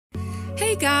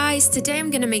Hey guys, today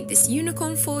I'm going to make this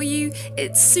unicorn for you.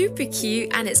 It's super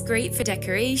cute and it's great for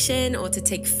decoration or to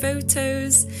take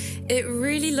photos. It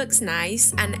really looks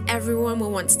nice and everyone will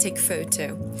want to take a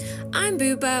photo. I'm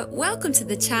Buba, welcome to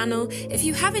the channel. If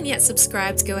you haven't yet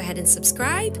subscribed, go ahead and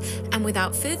subscribe. And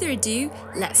without further ado,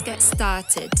 let's get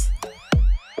started.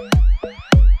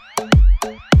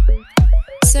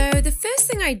 So the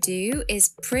first thing I do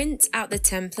is print out the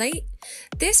template.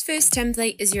 This first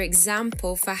template is your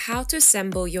example for how to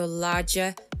assemble your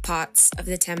larger parts of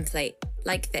the template,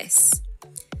 like this.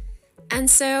 And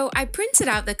so I printed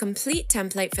out the complete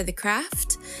template for the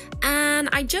craft, and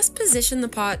I just position the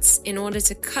parts in order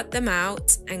to cut them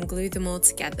out and glue them all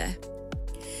together.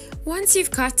 Once you've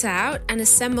cut out and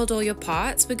assembled all your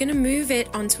parts, we're going to move it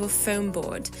onto a foam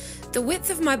board. The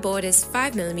width of my board is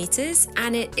 5mm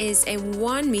and it is a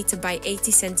 1m by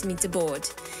 80cm board.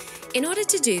 In order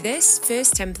to do this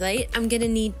first template, I'm going to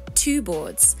need 2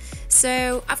 boards.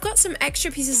 So I've got some extra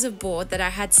pieces of board that I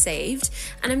had saved,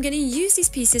 and I'm going to use these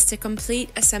pieces to complete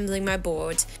assembling my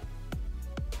board.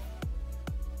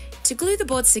 To glue the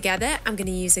boards together, I'm going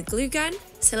to use a glue gun,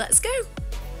 so let's go!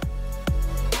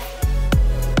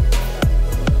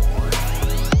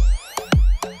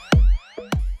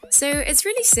 So it's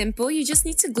really simple, you just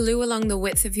need to glue along the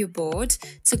width of your board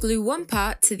to glue one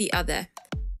part to the other.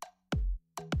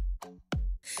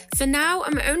 For now,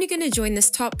 I'm only going to join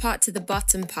this top part to the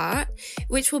bottom part,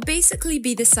 which will basically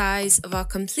be the size of our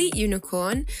complete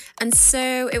unicorn, and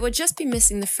so it will just be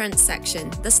missing the front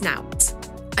section, the snout.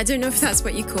 I don't know if that's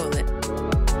what you call it.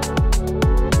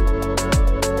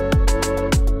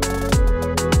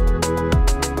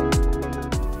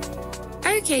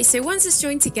 Okay, so once it's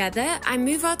joined together, I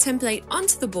move our template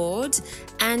onto the board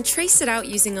and trace it out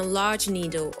using a large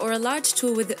needle or a large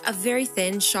tool with a very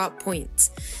thin, sharp point.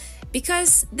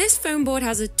 Because this foam board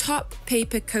has a top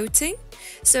paper coating,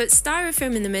 so it's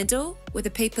styrofoam in the middle with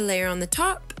a paper layer on the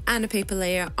top and a paper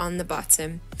layer on the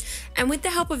bottom. And with the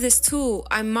help of this tool,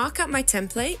 I mark out my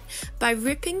template by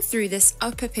ripping through this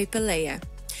upper paper layer.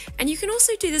 And you can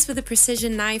also do this with a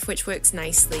precision knife, which works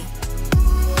nicely.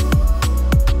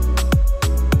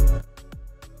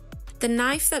 The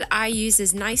knife that I use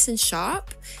is nice and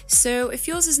sharp, so if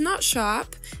yours is not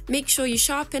sharp, make sure you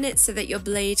sharpen it so that your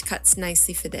blade cuts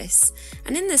nicely for this.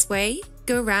 And in this way,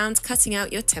 go around cutting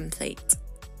out your template.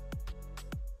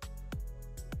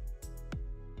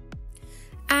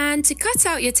 And to cut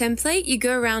out your template, you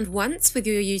go around once with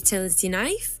your utility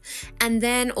knife and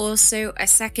then also a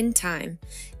second time.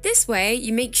 This way,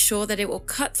 you make sure that it will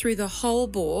cut through the whole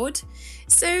board.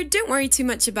 So don't worry too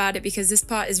much about it because this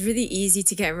part is really easy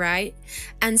to get right.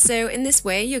 And so in this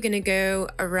way, you're going to go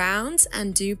around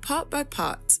and do part by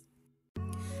part.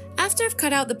 After I've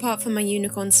cut out the part for my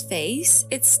unicorn's face,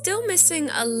 it's still missing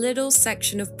a little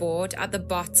section of board at the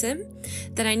bottom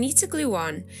that I need to glue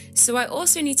on. So I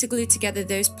also need to glue together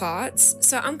those parts.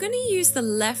 So I'm going to use the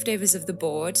leftovers of the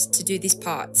board to do these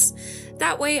parts.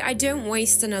 That way I don't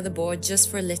waste another board just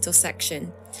for a little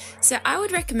section. So I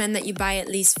would recommend that you buy at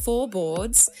least 4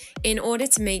 boards in order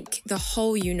to make the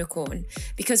whole unicorn,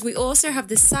 because we also have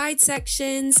the side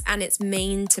sections and it's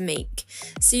main to make.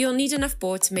 So you'll need enough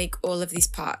board to make all of these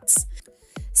parts.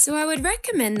 So I would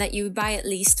recommend that you buy at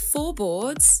least 4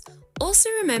 boards, also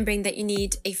remembering that you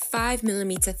need a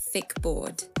 5mm thick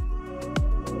board.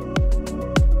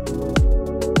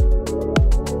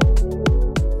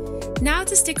 Now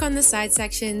to stick on the side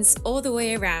sections all the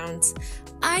way around.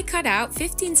 I cut out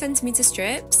 15cm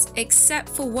strips, except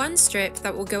for one strip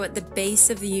that will go at the base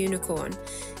of the unicorn.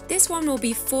 This one will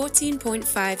be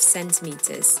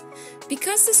 14.5cm.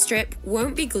 Because the strip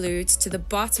won't be glued to the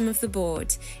bottom of the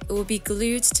board, it will be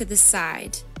glued to the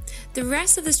side. The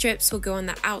rest of the strips will go on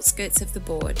the outskirts of the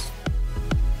board.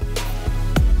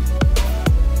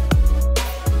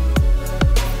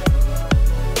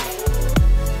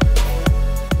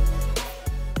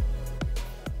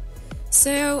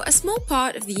 So a small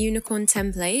part of the unicorn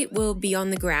template will be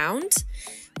on the ground,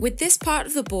 with this part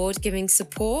of the board giving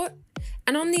support.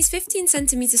 And on these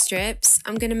 15cm strips,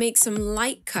 I'm going to make some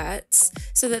light cuts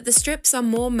so that the strips are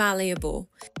more malleable.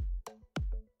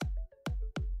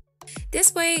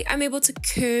 This way, I'm able to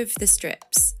curve the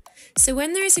strips. So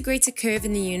when there is a greater curve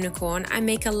in the unicorn, I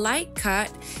make a light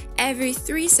cut every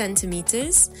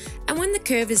 3cm, and when the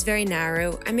curve is very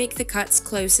narrow, I make the cuts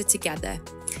closer together.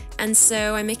 And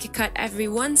so I make a cut every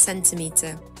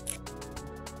 1cm.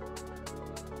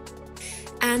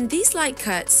 And these light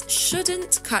cuts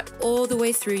shouldn't cut all the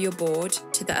way through your board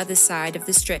to the other side of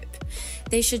the strip.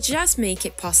 They should just make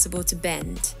it possible to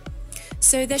bend.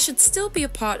 So there should still be a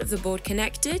part of the board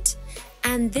connected,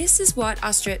 and this is what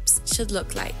our strips should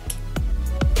look like.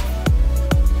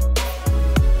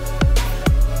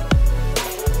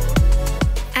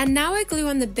 And now I glue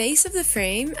on the base of the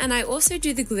frame, and I also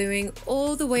do the gluing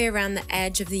all the way around the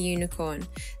edge of the unicorn.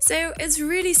 So it's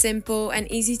really simple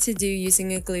and easy to do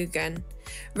using a glue gun.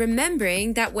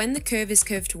 Remembering that when the curve is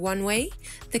curved one way,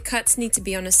 the cuts need to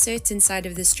be on a certain side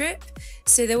of the strip,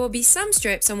 so there will be some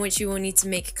strips on which you will need to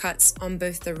make cuts on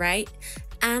both the right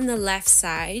and the left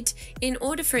side in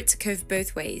order for it to curve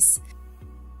both ways.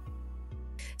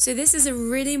 So this is a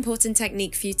really important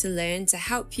technique for you to learn to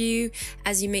help you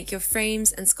as you make your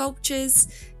frames and sculptures,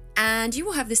 and you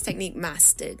will have this technique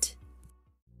mastered.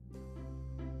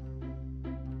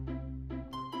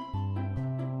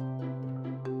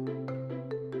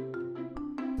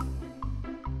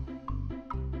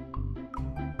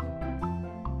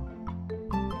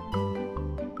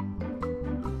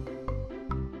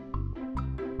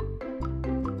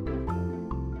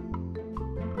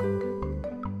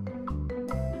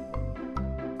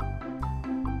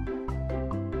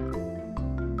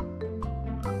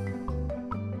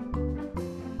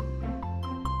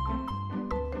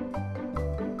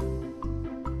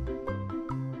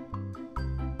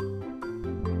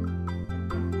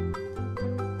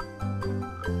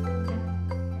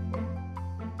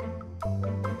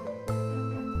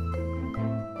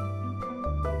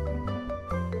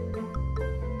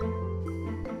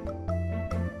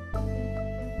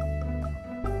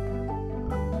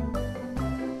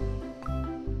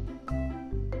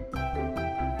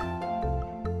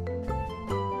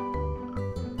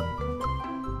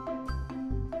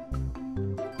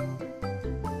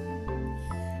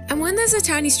 And when there's a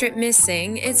tiny strip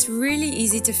missing, it's really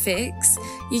easy to fix.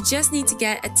 You just need to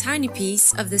get a tiny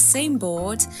piece of the same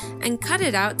board and cut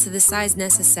it out to the size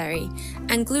necessary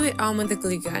and glue it on with a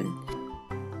glue gun.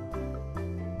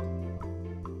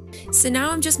 So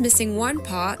now I'm just missing one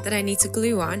part that I need to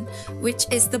glue on, which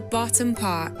is the bottom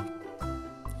part.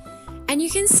 And you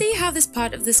can see how this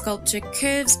part of the sculpture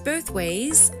curves both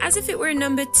ways, as if it were a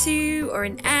number 2 or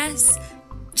an S,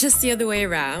 just the other way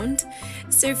around.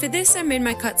 So for this, I made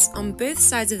my cuts on both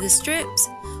sides of the strips,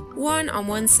 one on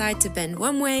one side to bend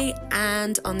one way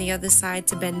and on the other side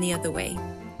to bend the other way.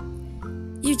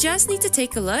 You just need to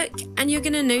take a look and you're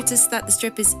going to notice that the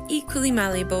strip is equally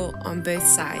malleable on both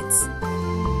sides.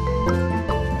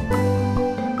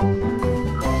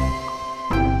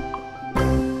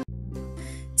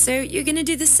 So you're going to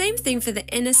do the same thing for the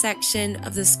inner section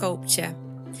of the sculpture.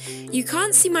 You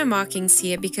can't see my markings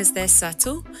here because they're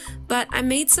subtle, but I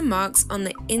made some marks on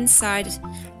the inside,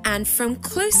 and from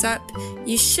close up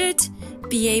you should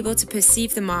be able to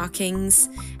perceive the markings,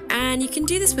 and you can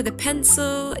do this with a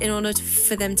pencil in order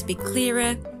for them to be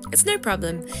clearer. It's no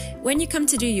problem. When you come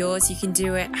to do yours, you can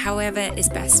do it however is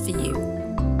best for you.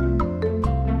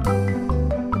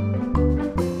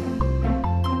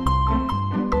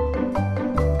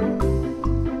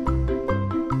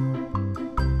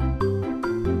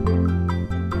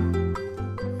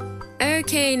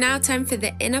 Okay, now time for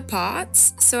the inner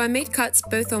parts. So I made cuts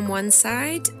both on one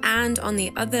side and on the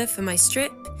other for my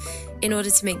strip in order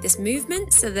to make this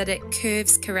movement so that it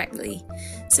curves correctly.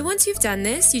 So once you've done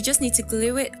this, you just need to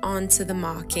glue it onto the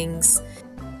markings.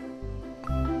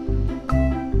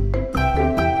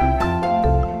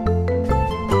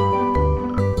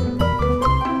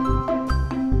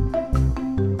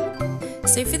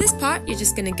 So for this part, you're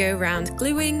just going to go around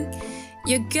gluing.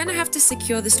 You're gonna have to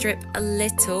secure the strip a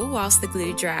little whilst the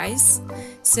glue dries,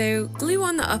 so glue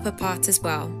on the upper part as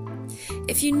well.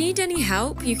 If you need any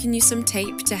help, you can use some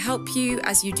tape to help you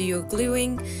as you do your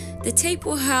gluing. The tape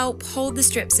will help hold the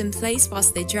strips in place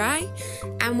whilst they dry,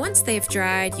 and once they've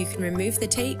dried, you can remove the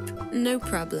tape, no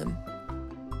problem.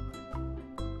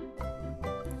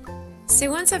 So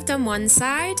once I've done one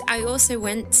side, I also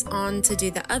went on to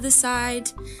do the other side,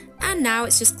 and now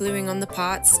it's just gluing on the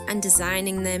parts and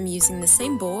designing them using the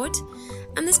same board.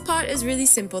 And this part is really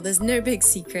simple, there's no big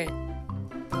secret.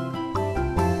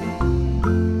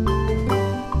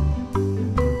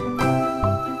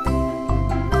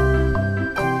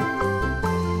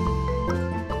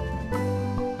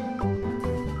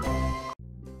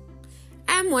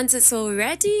 Once it's all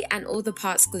ready and all the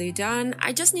parts glued on,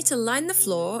 I just need to line the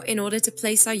floor in order to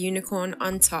place our unicorn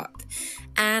on top.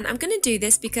 And I'm going to do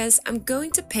this because I'm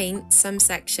going to paint some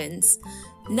sections.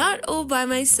 Not all by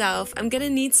myself, I'm going to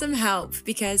need some help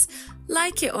because,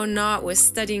 like it or not, we're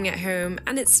studying at home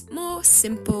and it's more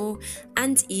simple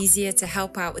and easier to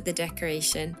help out with the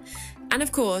decoration. And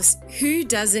of course, who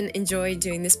doesn't enjoy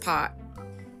doing this part?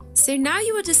 So now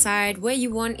you will decide where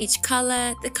you want each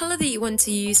colour, the colour that you want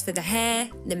to use for the hair,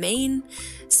 the mane.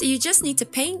 So you just need to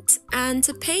paint, and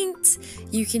to paint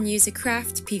you can use a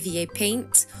craft PVA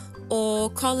paint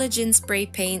or collagen spray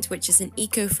paint, which is an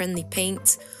eco-friendly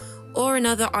paint, or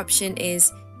another option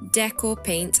is Decor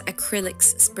Paint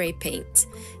Acrylics Spray Paint.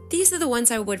 These are the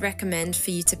ones I would recommend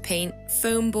for you to paint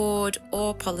foam board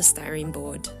or polystyrene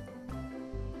board.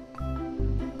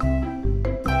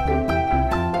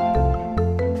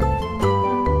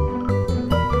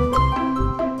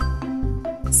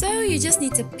 You just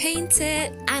need to paint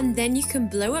it, and then you can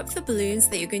blow up the balloons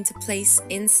that you're going to place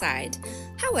inside.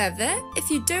 However, if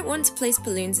you don't want to place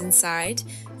balloons inside,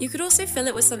 you could also fill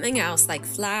it with something else, like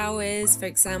flowers, for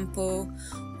example,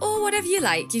 or whatever you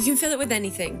like. You can fill it with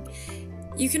anything.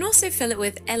 You can also fill it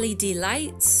with LED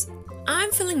lights.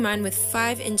 I'm filling mine with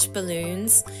 5-inch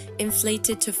balloons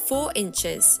inflated to 4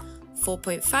 inches,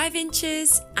 4.5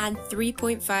 inches and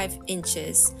 3.5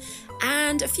 inches,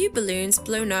 and a few balloons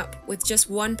blown up with just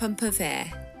one pump of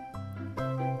air.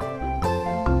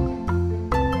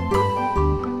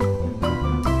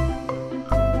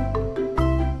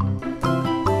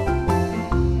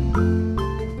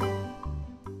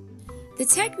 The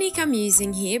technique I'm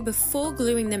using here before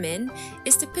gluing them in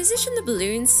is to position the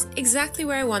balloons exactly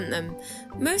where I want them.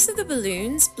 Most of the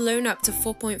balloons, blown up to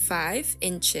 4.5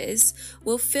 inches,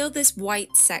 will fill this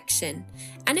white section.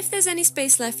 And if there's any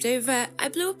space left over, I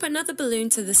blew up another balloon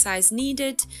to the size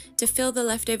needed to fill the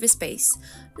leftover space,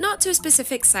 not to a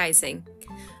specific sizing.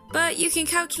 But you can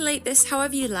calculate this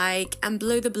however you like and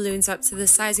blow the balloons up to the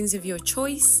sizings of your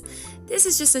choice. This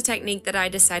is just a technique that I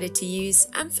decided to use,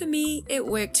 and for me, it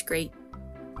worked great.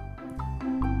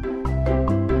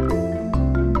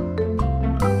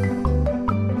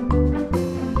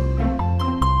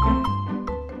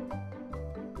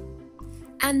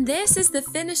 And this is the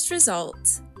finished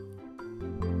result.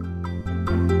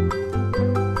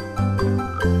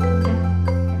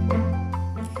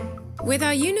 With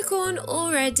our unicorn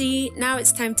all ready, now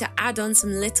it's time to add on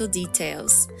some little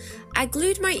details. I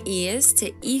glued my ears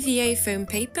to EVA foam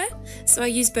paper, so I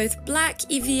used both black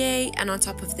EVA and on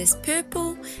top of this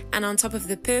purple, and on top of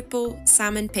the purple,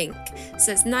 salmon pink,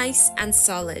 so it's nice and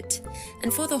solid.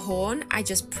 And for the horn, I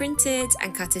just printed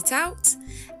and cut it out.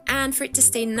 And for it to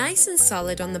stay nice and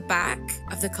solid on the back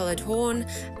of the coloured horn,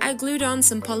 I glued on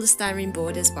some polystyrene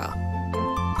board as well.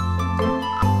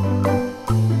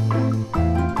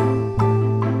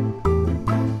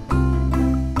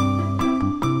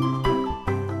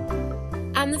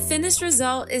 And the finished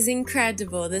result is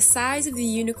incredible. The size of the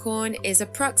unicorn is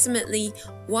approximately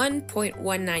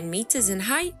 1.19 meters in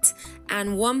height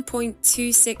and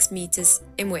 1.26 meters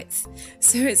in width.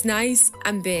 So it's nice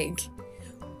and big.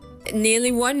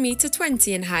 Nearly 1.20 meters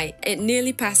in height. It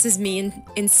nearly passes me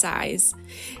in size.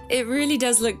 It really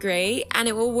does look great, and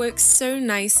it will work so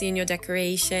nicely in your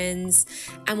decorations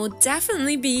and will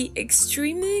definitely be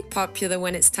extremely popular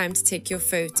when it's time to take your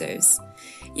photos.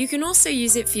 You can also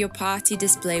use it for your party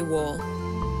display wall.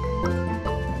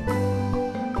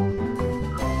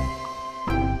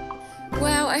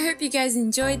 Well, I hope you guys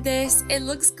enjoyed this. It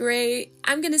looks great.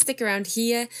 I'm going to stick around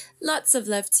here. Lots of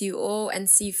love to you all, and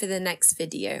see you for the next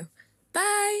video.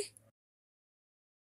 Bye!